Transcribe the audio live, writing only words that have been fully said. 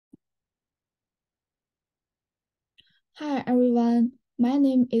Hi everyone, my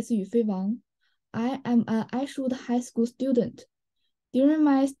name is Yufei. I am an Ashwood High School student. During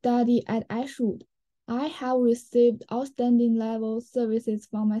my study at Ashwood, I have received outstanding level services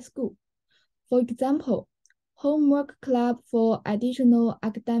from my school. For example, homework club for additional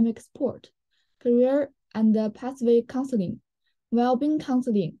academic support, career and pathway counseling, well-being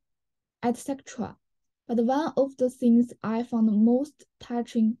counseling, etc. But one of the things I found most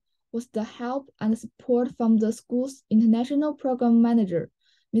touching was the help and support from the school's international program manager,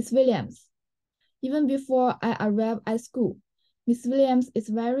 Miss Williams. Even before I arrived at school, Miss Williams is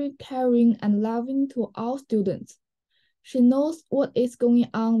very caring and loving to all students. She knows what is going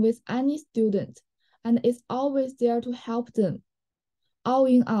on with any student and is always there to help them. All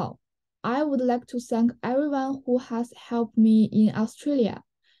in all, I would like to thank everyone who has helped me in Australia.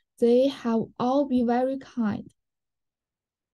 They have all been very kind.